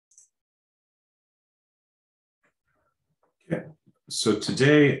Okay, so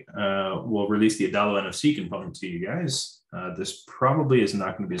today we'll release the Adalo NFC component to you guys. This probably is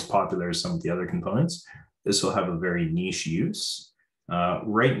not going to be as popular as some of the other components. This will have a very niche use.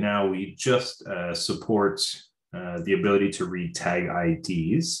 Right now, we just support the ability to read tag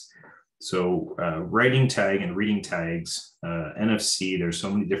IDs. So writing tag and reading tags, NFC, there's so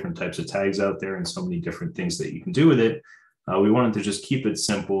many different types of tags out there and so many different things that you can do with it. We wanted to just keep it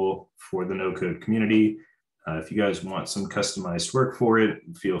simple for the no-code community. If you guys want some customized work for it,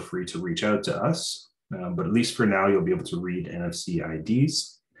 feel free to reach out to us. But at least for now, you'll be able to read NFC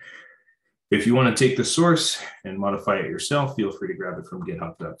IDs. If you want to take the source and modify it yourself, feel free to grab it from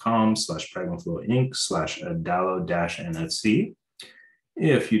github.com/pragmaflow-inc/adalo-nfc.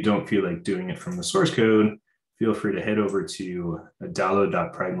 If you don't feel like doing it from the source code, feel free to head over to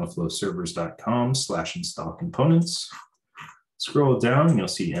adalo.pragmaflowservers.com/install components. Scroll down, and you'll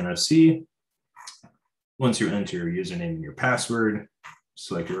see NFC. Once you enter your username and your password,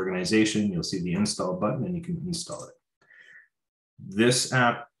 select your organization, you'll see the install button and you can install it. This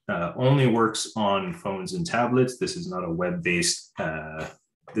app only works on phones and tablets. This is not a web-based,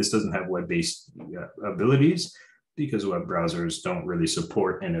 this doesn't have web-based abilities because web browsers don't really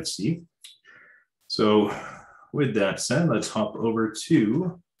support NFC. So with that said, let's hop over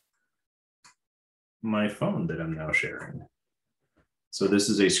to my phone that I'm now sharing. So this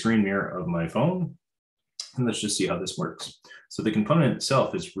is a screen mirror of my phone. And let's just see how this works. So the component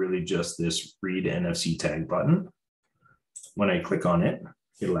itself is really just this read NFC tag button. When I click on it,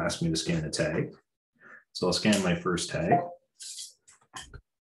 it'll ask me to scan a tag. So I'll scan my first tag.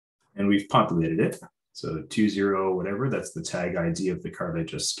 And we've populated it. So 20 whatever, that's the tag ID of the card I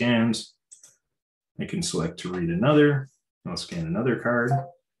just scanned. I can select to read another. I'll scan another card.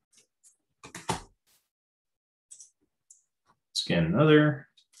 Scan another.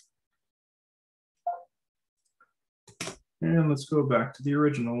 And let's go back to the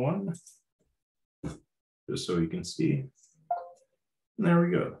original one, just so you can see. And there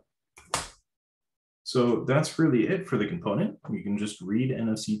we go. So that's really it for the component. You can just read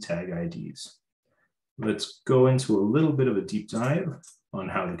NFC tag IDs. Let's go into a little bit of a deep dive on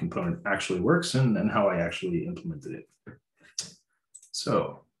how the component actually works and how I actually implemented it.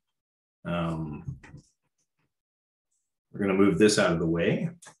 So we're going to move this out of the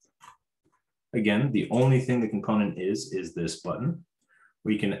way. Again, the only thing the component is this button.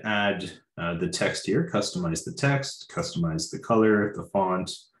 We can add the text here, customize the text, customize the color, the font,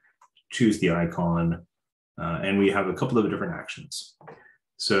 choose the icon, and we have a couple of different actions.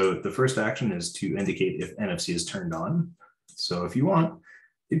 So the first action is to indicate if NFC is turned on. So if you want,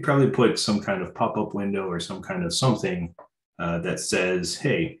 you'd probably put some kind of pop-up window or some kind of something that says,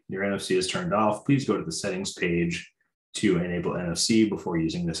 hey, your NFC is turned off. Please go to the settings page to enable NFC before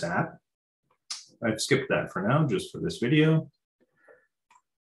using this app. I've skipped that for now, just for this video.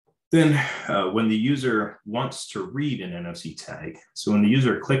 Then when the user wants to read an NFC tag, so when the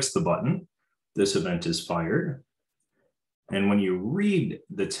user clicks the button, this event is fired. And when you read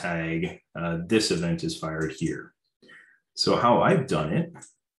the tag, this event is fired here. So how I've done it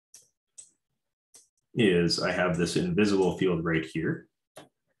is I have this invisible field right here.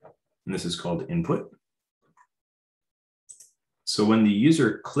 And this is called input. So when the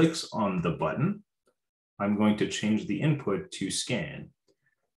user clicks on the button, I'm going to change the input to scan.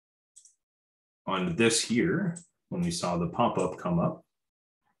 On this here, when we saw the pop-up come up,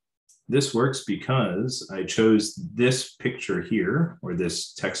 this works because I chose this picture here, or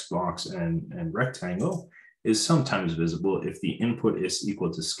this text box and rectangle is sometimes visible if the input is equal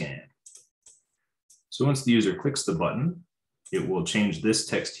to scan. So once the user clicks the button, it will change this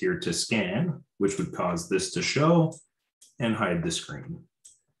text here to scan, which would cause this to show and hide the screen.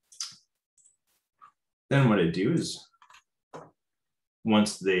 Then what I do is,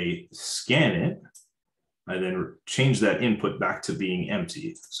 once they scan it, I then change that input back to being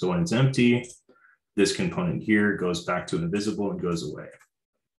empty. So when it's empty, this component here goes back to invisible and goes away.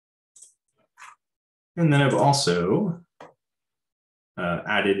 And then I've also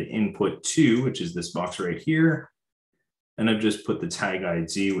added input 2, which is this box right here. And I've just put the tag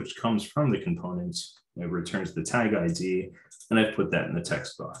ID, which comes from the component. It returns the tag ID, and I've put that in the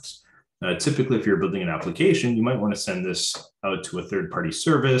text box. Typically, if you're building an application, you might want to send this out to a third-party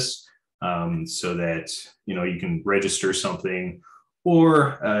service so that you can register something.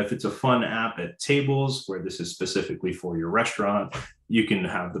 Or if it's a fun app at tables where this is specifically for your restaurant, you can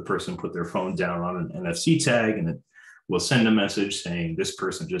have the person put their phone down on an NFC tag, and it will send a message saying this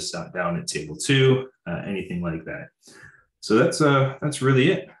person just sat down at table 2, anything like that. So that's really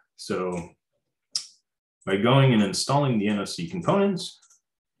it. So by going and installing the NFC components,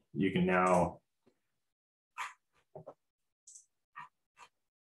 you can now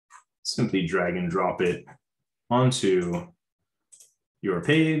simply drag and drop it onto your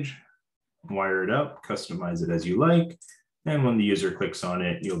page, wire it up, customize it as you like. And when the user clicks on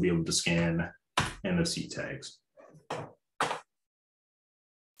it, you'll be able to scan NFC tags.